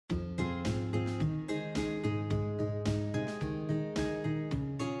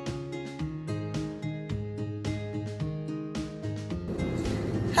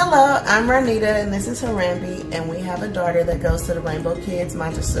Hello, I'm Ranita and this is Harambe, and we have a daughter that goes to the Rainbow Kids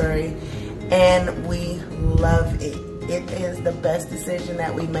Montessori, and we love it. It is the best decision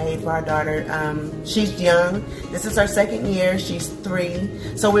that we made for our daughter. She's young. This is her second year. She's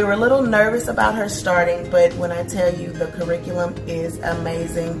 3. So we were a little nervous about her starting, but when I tell you the curriculum is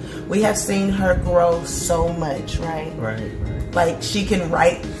amazing. We have seen her grow so much, right? Right. Like she can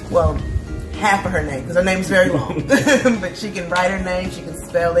write, well, half of her name, because her name is very long, but she can write her name, she can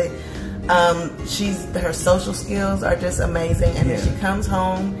spell it. Her social skills are just amazing, and then she comes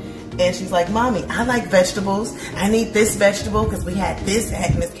home and she's like, "Mommy, I like vegetables. I need this vegetable because we had this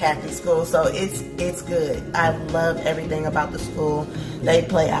at Miss Catherine's school." So it's good. I love everything about the school. They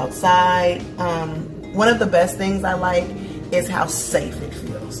play outside. One of the best things I like is how safe it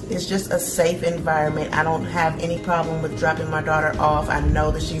feels. It's just a safe environment. I don't have any problem with dropping my daughter off. I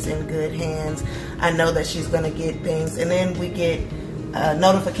know that she's in good hands. I know that she's going to get things. And then we get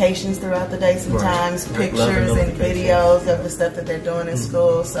notifications throughout the day sometimes, pictures and videos of the stuff that they're doing in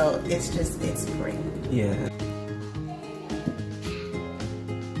school. So it's great. Yeah.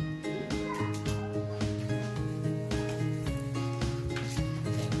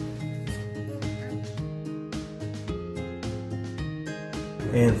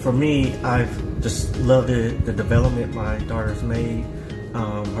 And for me, I've just loved the development my daughter's made,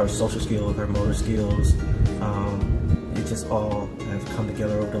 her social skills, her motor skills. It just all have come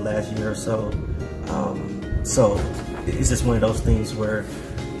together over the last year or so. So it's just one of those things where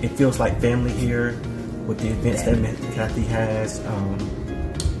it feels like family here with the events that Kathy has.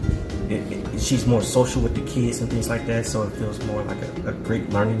 She's more social with the kids and things like that, so it feels more like a great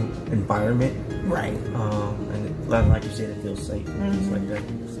learning environment. Right. And like you said, it feels safe and things like that.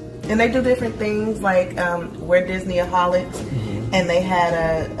 And they do different things, like we're Disney-aholics, and they had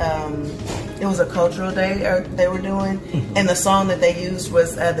it was a cultural day they were doing, and the song that they used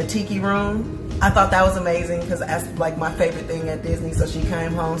was the Tiki Room. I thought that was amazing because that's like my favorite thing at Disney, so she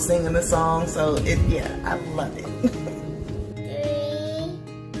came home singing the song, so I love it. 3,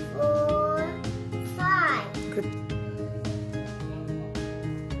 4, 5.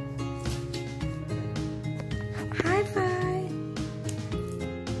 High five.